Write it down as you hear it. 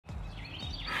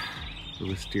The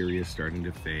wisteria is starting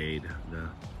to fade. The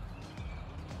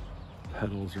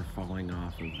petals are falling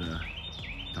off of the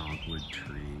dogwood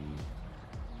tree.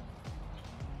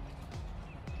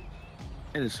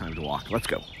 And it's time to walk. Let's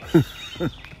go.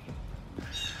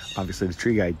 Obviously, the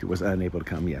tree guy was unable to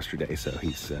come yesterday, so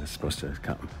he's supposed to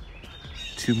come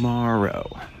tomorrow.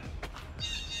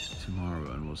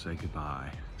 And we'll say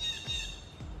goodbye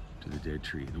to the dead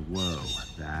tree. And whoa,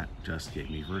 that just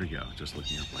gave me vertigo, just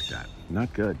looking up like that.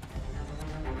 Not good.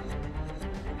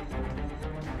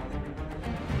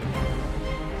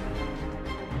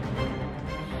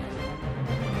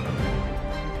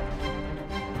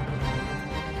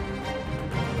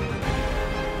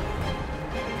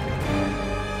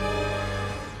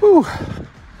 Whew.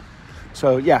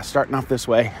 So yeah, starting off this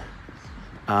way.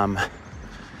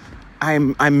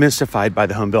 I'm mystified by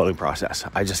the home building process.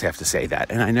 I just have to say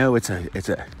that. And I know it's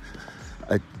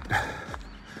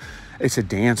a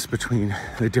dance between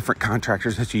the different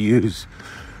contractors that you use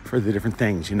for the different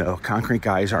things. You know, concrete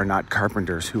guys are not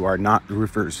carpenters, who are not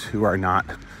roofers, who are not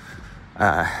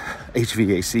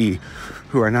HVAC,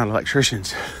 who are not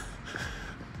electricians.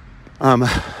 And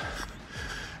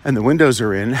the windows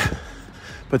are in,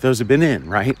 but those have been in,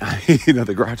 right? You know,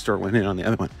 the garage door went in on the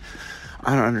other one.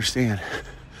 I don't understand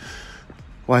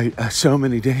why so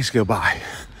many days go by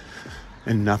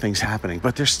and nothing's happening.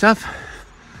 But there's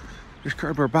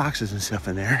cardboard boxes and stuff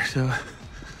in there, so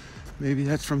maybe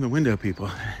that's from the window people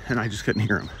and I just couldn't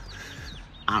hear them.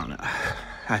 I don't know.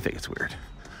 I think it's weird.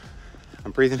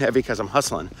 I'm breathing heavy because I'm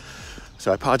hustling,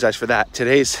 so I apologize for that.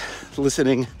 Today's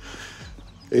listening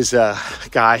is a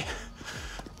guy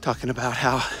talking about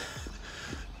how,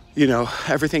 you know,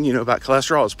 everything you know about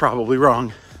cholesterol is probably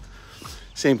wrong.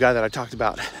 Same guy that I talked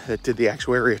about that did the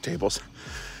actuarial tables.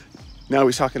 Now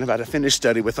he's talking about a Finnish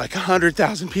study with like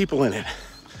 100,000 people in it.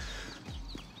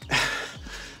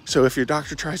 So if your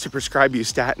doctor tries to prescribe you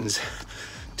statins,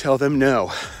 tell them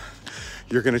no.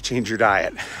 You're gonna change your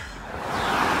diet.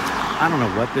 I don't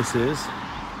know what this is,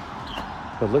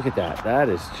 but look at that. That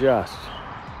is just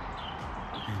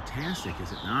fantastic,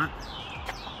 is it not?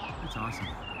 That's awesome.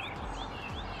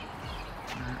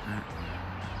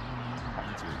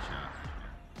 That's a good shot.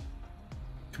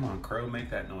 Come on, crow, make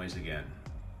that noise again.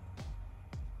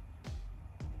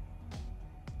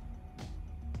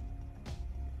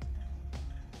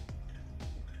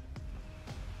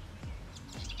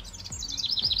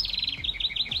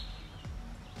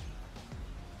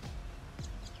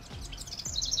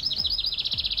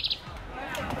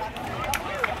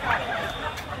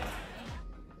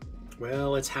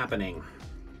 Well, it's happening.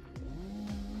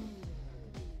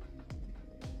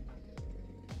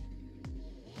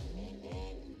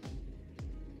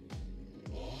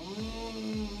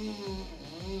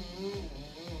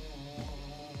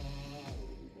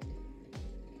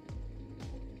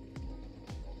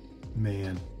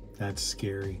 Man, that's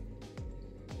scary.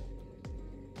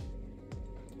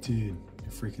 Dude,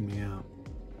 you're freaking me out.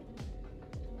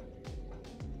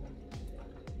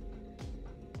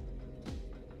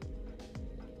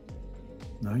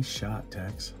 Nice shot,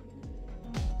 Tex.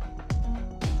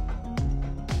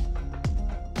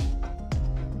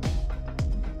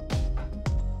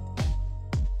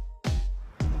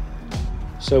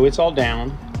 So it's all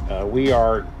down. We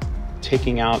are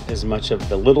taking out as much of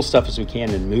the little stuff as we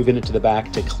can and moving it to the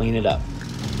back to clean it up.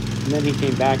 And then he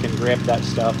came back and grabbed that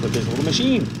stuff with his little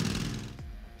machine.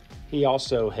 He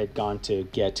also had gone to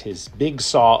get his big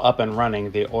saw up and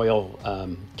running. The oil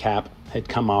cap had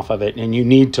come off of it, and you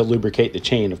need to lubricate the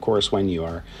chain, of course, when you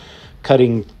are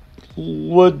cutting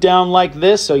wood down like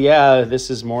this. So yeah, this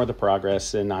is more the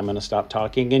progress, and I'm gonna stop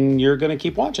talking and you're gonna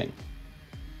keep watching.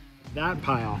 That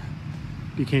pile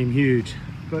became huge,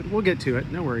 but we'll get to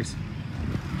it, no worries.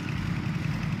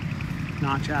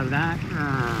 Notch out of that.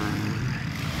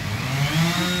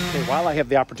 Okay, while I have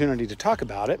the opportunity to talk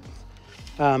about it,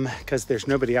 because there's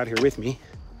nobody out here with me.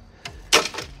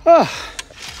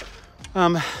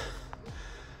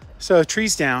 So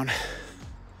trees down,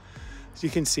 as you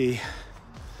can see.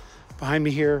 Behind me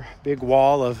here, big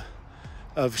wall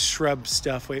of shrub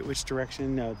stuff. Wait, which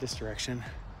direction? No, this direction.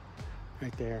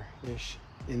 Right there-ish,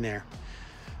 in there.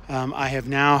 I have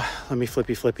now, let me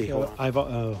flippy. So I've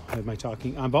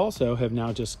also have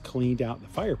now just cleaned out the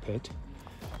fire pit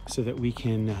so that we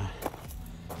can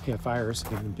have fires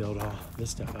and build all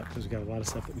this stuff up, because we've got a lot of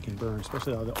stuff that we can burn,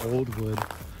 especially all the old wood.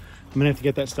 I'm gonna have to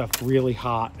get that stuff really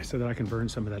hot so that I can burn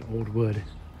some of that old wood.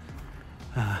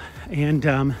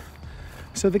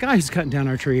 So the guy who's cutting down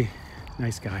our tree,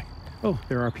 nice guy. Oh,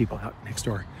 there are people out next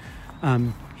door.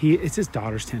 It's his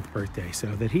daughter's 10th birthday, so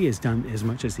that he has done as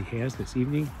much as he has this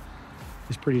evening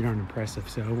is pretty darn impressive.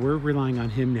 So we're relying on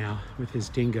him now with his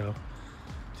dingo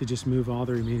to just move all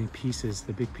the remaining pieces,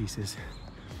 the big pieces,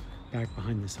 back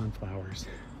behind the sunflowers.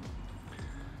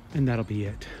 And that'll be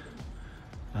it.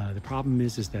 The problem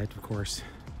is that, of course,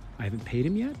 I haven't paid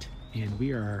him yet, and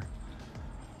we are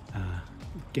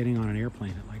getting on an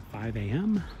airplane at like 5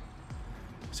 a.m.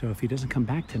 So if he doesn't come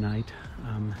back tonight,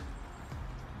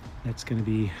 that's going to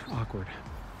be awkward.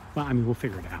 Well, I mean, we'll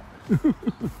figure it out.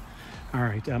 All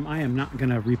right, I am not going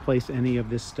to replace any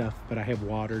of this stuff, but I have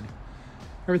watered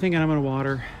everything I'm going to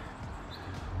water.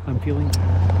 I'm feeling...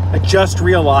 I just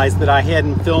realized that I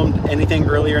hadn't filmed anything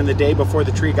earlier in the day before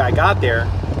the tree guy got there.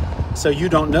 So you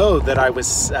don't know that I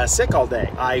was sick all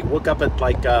day. I woke up at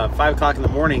like 5 o'clock in the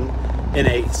morning in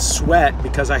a sweat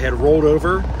because I had rolled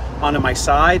over onto my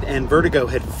side and vertigo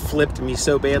had flipped me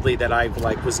so badly that I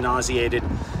like was nauseated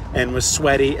and was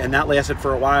sweaty, and that lasted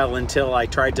for a while until I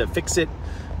tried to fix it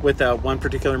with one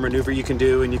particular maneuver you can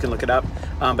do, and you can look it up.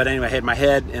 But anyway, I had my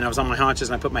head and I was on my haunches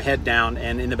and I put my head down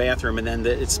and in the bathroom, and then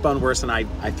it spun worse and I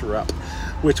threw up,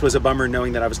 which was a bummer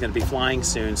knowing that I was going to be flying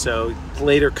soon. So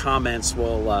later comments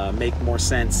will make more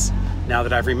sense now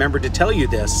that I've remembered to tell you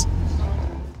this.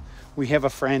 We have a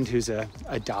friend who's a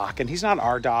doc, and he's not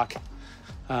our doc.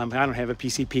 I don't have a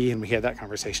PCP, and we had that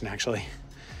conversation actually.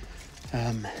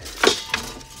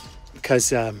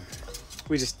 Because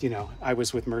we just, you know, I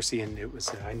was with Mercy, and it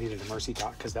was I needed a Mercy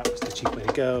doc because that was the cheap way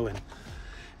to go. And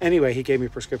anyway, he gave me a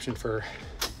prescription for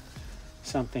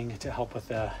something to help with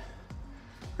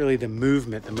really the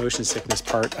movement, the motion sickness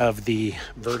part of the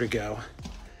vertigo,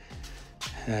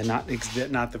 not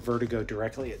the vertigo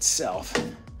directly itself.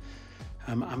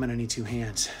 I'm gonna need 2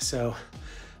 hands, so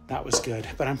that was good.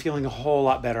 But I'm feeling a whole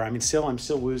lot better. I mean, I'm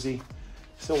still woozy,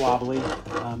 still wobbly.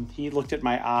 He looked at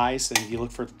my eyes, and you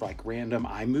look for like random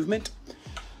eye movement.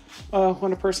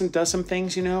 When a person does some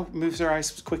things, you know, moves their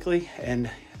eyes quickly, and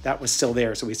that was still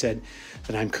there. So we said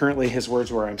that I'm currently, his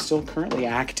words were, I'm still currently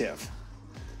active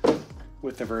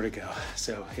with the vertigo.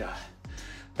 So yeah,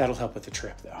 that'll help with the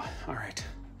trip though. All right.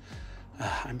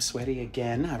 I'm sweaty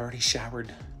again. I've already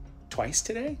showered twice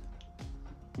today.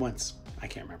 Once, I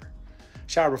can't remember.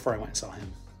 Showered before I went and saw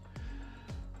him.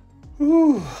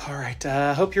 Ooh, all right.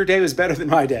 Hope your day was better than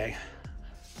my day.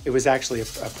 It was actually a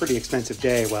pretty expensive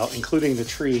day. Well, including the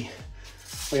tree.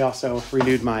 We also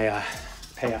renewed my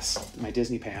pass, my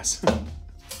Disney pass.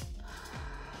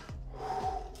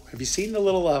 Have you seen the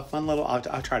little fun little?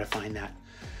 I'll try to find that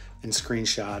and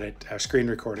screenshot it, screen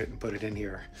record it, and put it in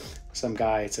here. Some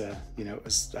guy, it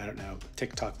was, I don't know,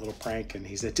 TikTok little prank, and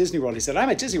he's at Disney World. He said, I'm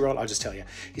at Disney World. I'll just tell you.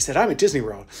 He said, I'm at Disney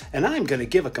World, and I'm going to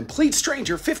give a complete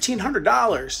stranger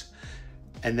 $1,500.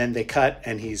 And then they cut,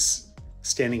 and he's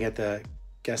standing at the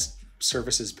guest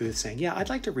services booth saying, yeah, I'd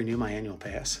like to renew my annual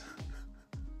pass.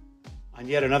 On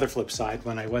yet another flip side,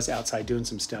 when I was outside doing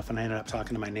some stuff and I ended up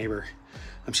talking to my neighbor,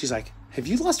 she's like, have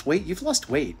you lost weight? You've lost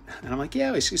weight. And I'm like,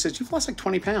 yeah. She says, you've lost like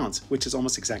 20 pounds, which is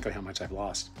almost exactly how much I've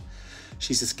lost.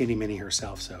 She's a skinny mini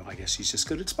herself, so I guess she's just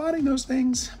good at spotting those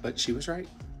things, but she was right.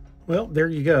 Well, there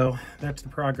you go. That's the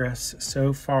progress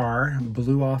so far.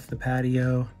 Blew off the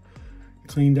patio,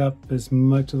 cleaned up as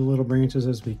much of the little branches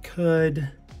as we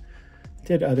could,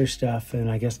 did other stuff,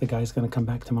 and I guess the guy's gonna come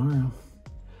back tomorrow.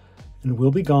 And we'll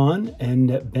be gone,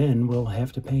 and Ben will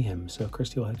have to pay him. So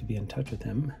Christy will have to be in touch with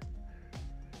him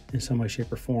in some way,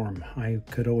 shape, or form. I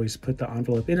could always put the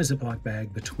envelope in a Ziploc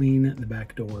bag between the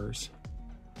back doors.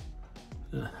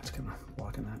 That's kind of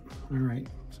blocking that. All right,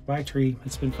 so bye tree,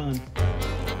 it's been fun.